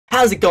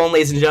How's it going,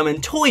 ladies and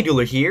gentlemen? Toy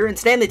Dueler here, and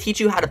today I'm going to teach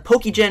you how to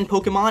Pokegen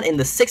Pokemon in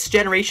the 6th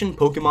generation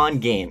Pokemon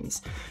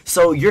games.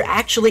 So you're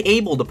actually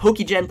able to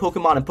Pokegen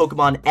Pokemon in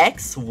Pokemon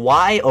X,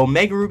 Y,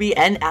 Omega Ruby,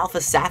 and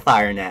Alpha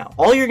Sapphire now.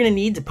 All you're going to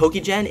need to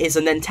Pokegen is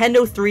a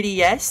Nintendo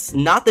 3DS,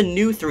 not the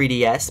new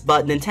 3DS,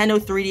 but Nintendo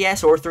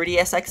 3DS or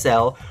 3DS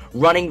XL,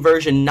 running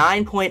version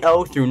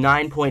 9.0 through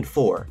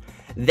 9.4.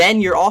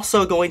 Then you're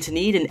also going to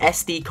need an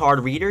SD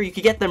card reader. You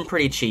can get them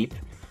pretty cheap,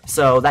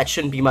 so that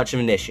shouldn't be much of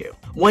an issue.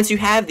 Once you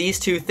have these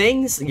two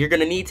things, you're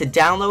going to need to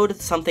download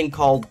something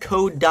called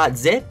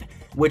code.zip,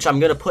 which I'm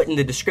going to put in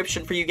the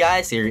description for you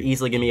guys, so you're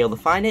easily going to be able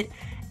to find it.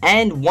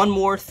 And one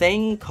more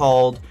thing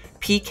called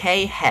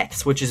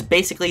PkHex, which is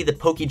basically the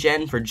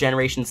Pokegen for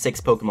Generation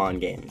 6 Pokemon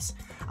games.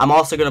 I'm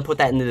also going to put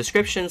that in the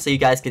description so you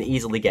guys can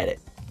easily get it.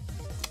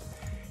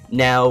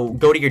 Now,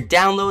 go to your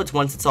downloads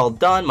once it's all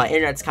done. My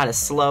internet's kind of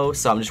slow,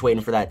 so I'm just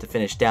waiting for that to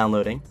finish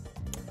downloading.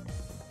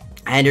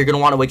 And you're going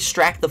to want to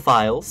extract the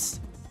files.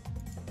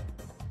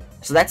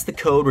 So that's the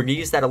code. We're going to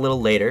use that a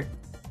little later.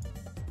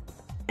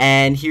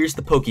 And here's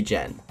the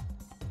Pokegen.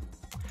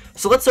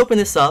 So let's open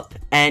this up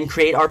and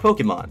create our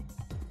Pokemon.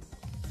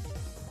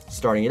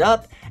 Starting it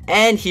up,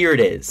 and here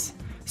it is.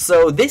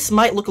 So this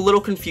might look a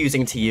little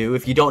confusing to you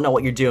if you don't know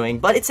what you're doing,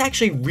 but it's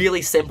actually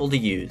really simple to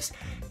use.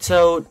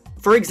 So,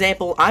 for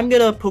example, I'm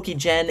gonna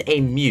Pokegen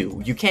a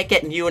Mew. You can't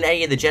get Mew in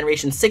any of the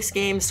Generation 6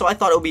 games, so I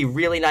thought it would be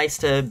really nice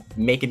to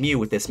make a Mew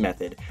with this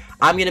method.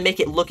 I'm gonna make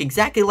it look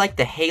exactly like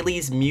the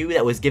Haley's Mew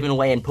that was given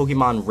away in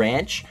Pokemon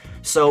Ranch,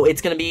 so it's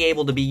gonna be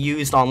able to be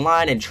used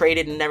online and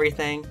traded and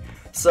everything.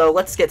 So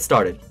let's get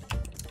started.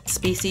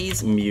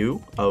 Species,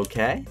 Mew,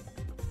 okay.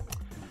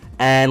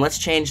 And let's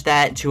change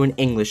that to an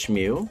English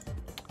Mew.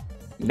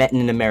 Met in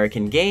an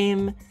American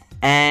game,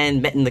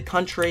 and met in the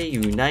country,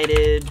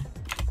 United...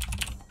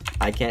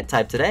 I can't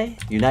type today.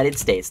 United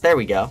States. There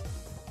we go.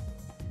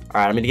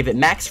 Alright, I'm going to give it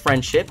max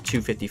friendship,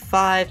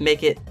 255.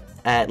 Make it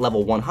at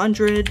level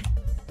 100.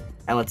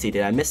 And let's see,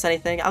 did I miss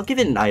anything? I'll give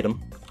it an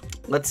item.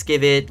 Let's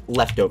give it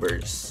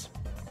leftovers.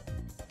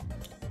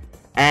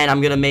 And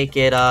I'm going to make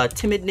it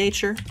timid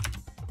nature.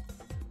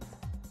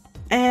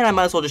 And I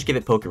might as well just give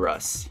it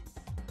Pokerus.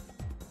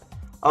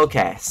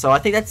 Okay, so I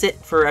think that's it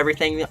for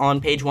everything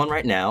on page 1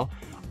 right now.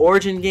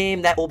 Origin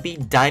game, that will be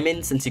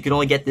Diamond, since you can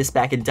only get this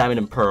back in Diamond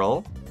and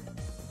Pearl.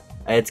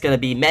 It's going to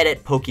be met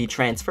at Poke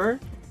Transfer.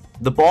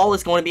 The ball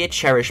is going to be a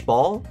Cherish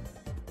Ball.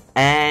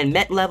 And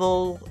met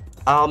level,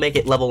 I'll make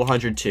it level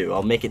 102.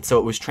 I'll make it so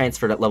it was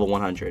transferred at level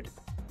 100.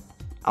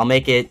 I'll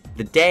make it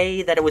the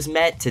day that it was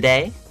met,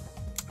 today.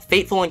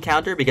 Fateful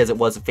Encounter, because it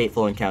was a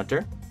Fateful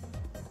Encounter.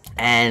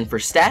 And for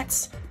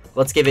stats,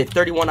 let's give it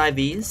 31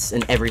 IVs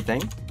and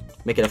everything.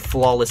 Make it a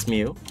flawless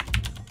Mew.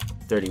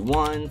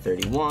 31,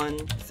 31,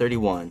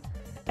 31.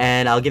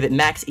 And I'll give it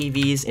max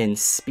EVs in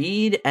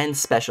speed and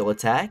special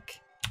attack.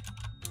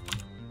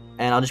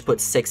 And I'll just put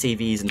 6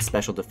 EVs in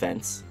special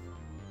defense.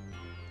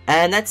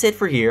 And that's it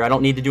for here. I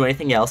don't need to do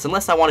anything else,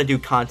 unless I want to do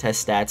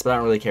contest stats, but I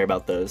don't really care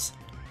about those.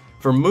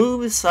 For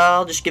moves,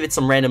 I'll just give it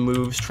some random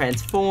moves.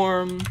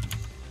 Transform,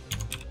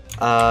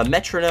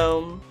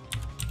 Metronome,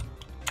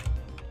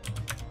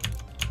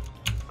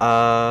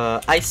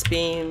 Ice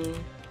Beam,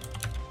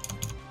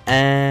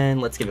 and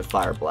let's give it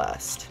Fire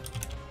Blast.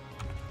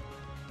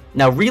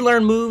 Now,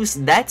 relearn moves,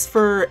 that's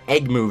for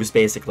egg moves,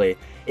 basically.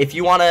 If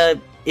you want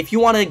to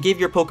give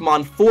your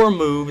Pokemon 4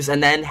 moves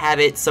and then have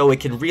it so it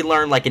can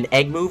relearn like an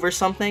egg move or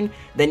something,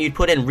 then you'd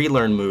put in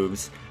relearn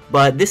moves.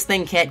 But this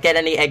thing can't get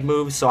any egg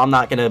moves, so I'm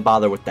not going to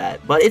bother with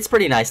that. But it's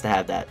pretty nice to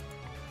have that.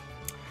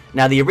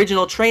 Now, the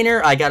original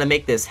trainer, I got to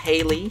make this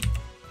Haley.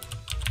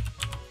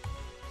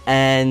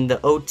 And the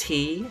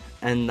OT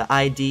and the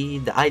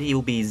ID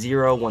will be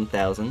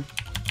 01000.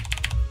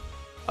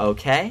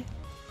 Okay.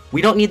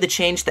 We don't need to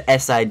change the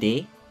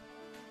SID.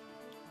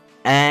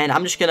 And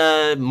I'm just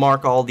gonna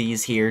mark all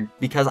these here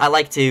because I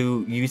like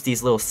to use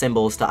these little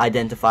symbols to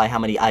identify how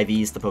many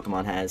IVs the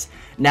Pokemon has.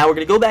 Now we're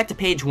gonna go back to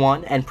page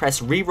 1 and press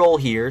reroll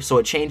here so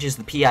it changes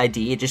the PID.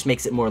 It just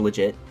makes it more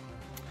legit.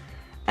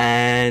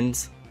 And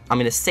I'm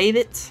gonna save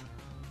it.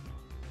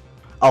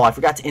 Oh, I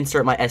forgot to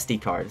insert my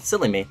SD card.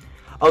 Silly me.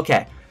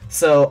 Okay,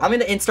 so I'm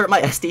gonna insert my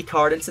SD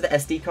card into the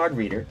SD card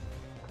reader.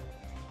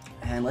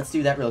 And let's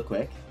do that real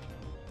quick.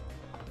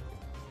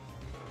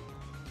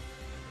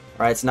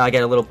 Alright, so now I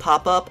get a little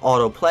pop-up,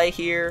 autoplay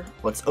here.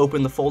 Let's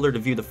open the folder to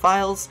view the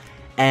files.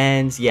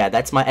 And yeah,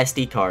 that's my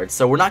SD card.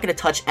 So we're not going to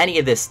touch any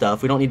of this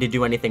stuff. We don't need to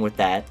do anything with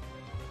that.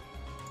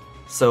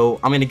 So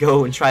I'm going to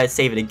go and try to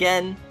save it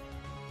again.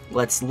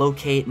 Let's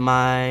locate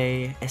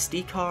my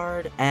SD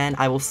card. And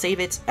I will save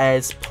it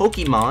as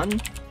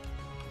Pokemon.ekx.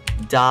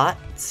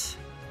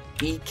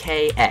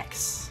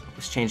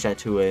 Let's change that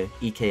to a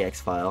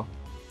EKX file.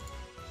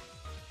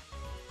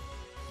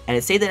 And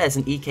it saved it as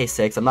an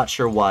EK6. I'm not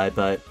sure why,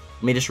 but...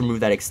 let me just remove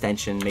that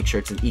extension, make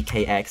sure it's an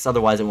EKX,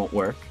 otherwise it won't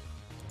work.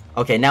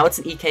 Okay, now it's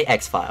an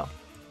EKX file.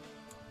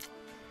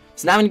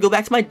 So now I'm going to go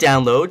back to my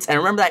downloads, and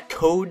remember that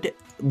code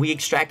we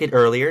extracted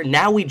earlier?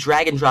 Now we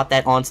drag and drop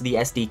that onto the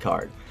SD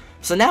card.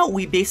 So now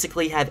we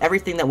basically have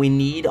everything that we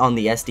need on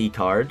the SD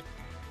card.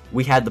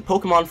 we had the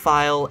Pokemon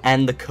file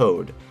and the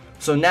code.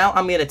 So now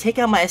I'm going to take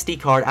out my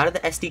SD card out of the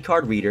SD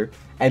card reader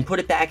and put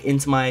it back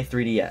into my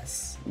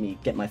 3DS. Let me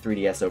get my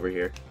 3DS over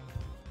here.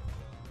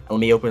 Let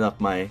me open up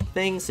my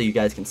thing so you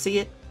guys can see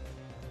it.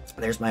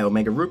 There's my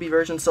Omega Ruby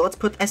version. So let's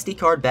put the SD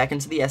card back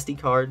into the SD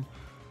card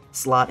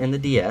slot in the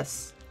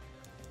DS.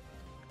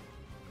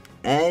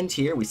 And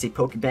here we see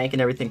Pokebank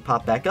and everything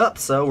pop back up,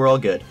 so we're all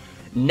good.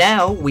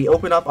 Now we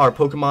open up our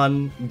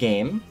Pokemon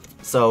game.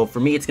 So for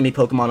me it's going to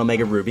be Pokemon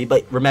Omega Ruby,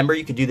 but remember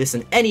you could do this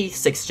in any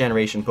 6th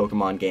generation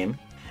Pokemon game.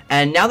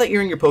 And now that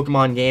you're in your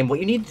Pokemon game, what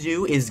you need to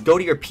do is go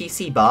to your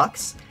PC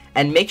box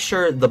and make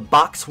sure the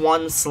box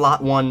 1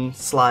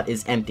 slot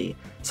is empty.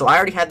 So I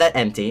already had that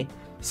empty,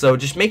 so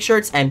just make sure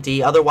it's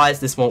empty, otherwise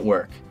this won't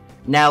work.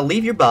 Now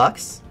leave your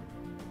box,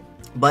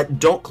 but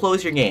don't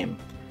close your game.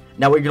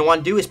 Now what you're going to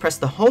want to do is press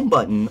the home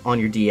button on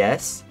your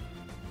DS,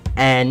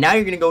 and now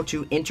you're going to go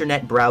to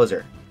Internet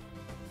Browser.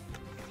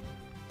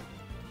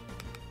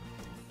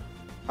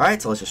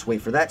 Alright, so let's just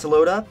wait for that to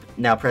load up.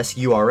 Now press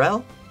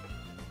URL,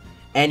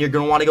 and you're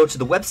going to want to go to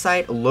the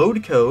website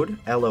loadcode,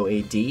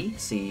 LOADCODE,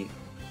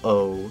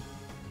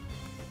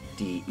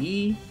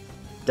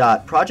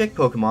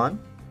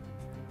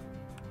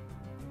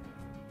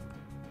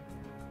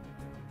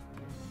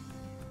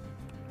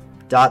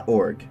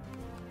 .projectpokemon.org.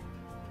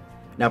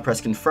 Now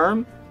press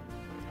confirm,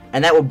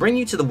 and that will bring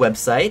you to the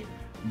website,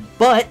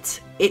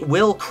 but it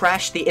will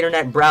crash the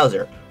internet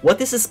browser. What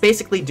this is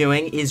basically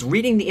doing is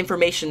reading the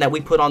information that we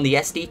put on the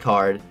SD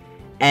card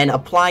and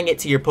applying it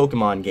to your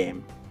Pokemon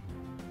game.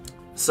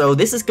 So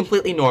this is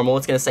completely normal.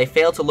 It's going to say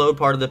fail to load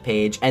part of the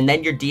page, and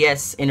then your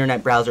DS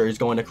internet browser is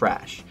going to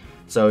crash.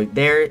 So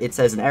there it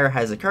says an error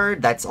has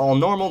occurred. That's all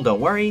normal, don't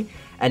worry.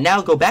 And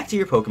now go back to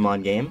your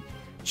Pokemon game,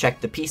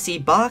 check the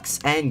PC box,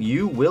 and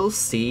you will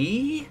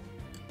see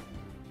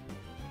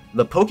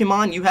the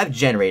Pokemon you have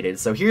generated.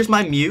 So here's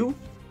my Mew,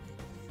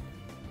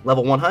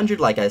 level 100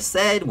 like I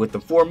said, with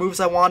the 4 moves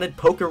I wanted,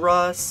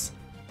 Pokerus,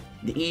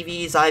 the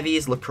EVs,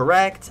 IVs look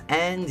correct,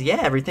 and yeah,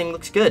 everything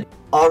looks good.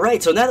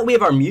 Alright, so now that we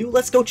have our Mew,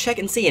 let's go check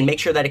and see and make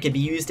sure that it can be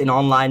used in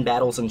online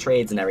battles and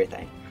trades and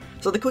everything.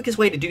 So the quickest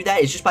way to do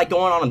that is just by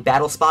going on a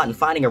battle spot and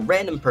finding a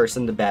random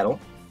person to battle.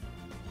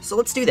 So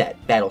let's do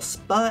that. Battle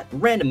spot,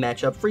 random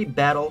matchup, free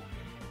battle.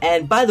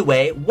 And by the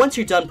way, once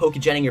you're done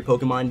Pokegening your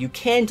Pokemon, you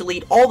can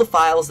delete all the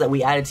files that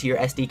we added to your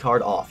SD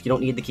card off. You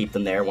don't need to keep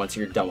them there once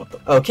you're done with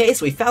them. Okay,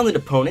 so we found an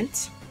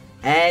opponent,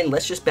 and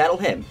let's just battle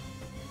him.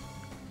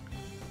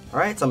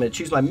 Alright, so I'm going to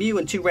choose my Mew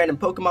and 2 random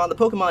Pokemon. The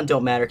Pokemon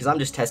don't matter because I'm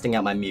just testing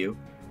out my Mew,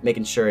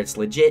 making sure it's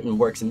legit and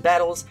works in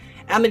battles.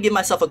 And I'm going to give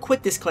myself a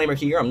quick disclaimer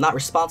here. I'm not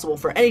responsible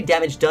for any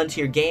damage done to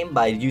your game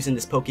by using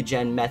this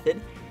Pokegen method.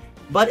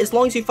 But as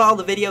long as you follow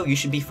the video, you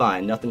should be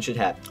fine. Nothing should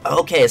happen.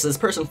 Okay, so this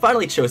person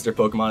finally chose their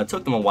Pokemon. It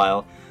took them a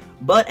while.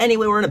 But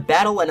anyway, we're in a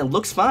battle and it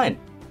looks fine.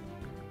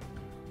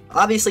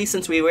 Obviously,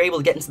 since we were able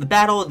to get into the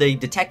battle, they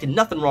detected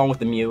nothing wrong with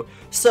the Mew,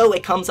 so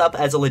it comes up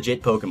as a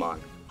legit Pokemon.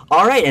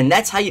 Alright, and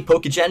that's how you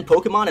Pokegen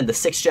Pokemon in the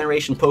 6th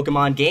generation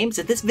Pokemon games.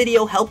 If this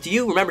video helped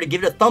you, remember to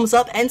give it a thumbs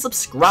up and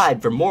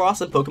subscribe for more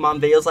awesome Pokemon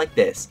videos like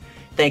this.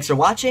 Thanks for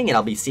watching, and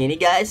I'll be seeing you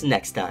guys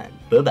next time.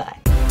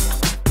 Bye-bye.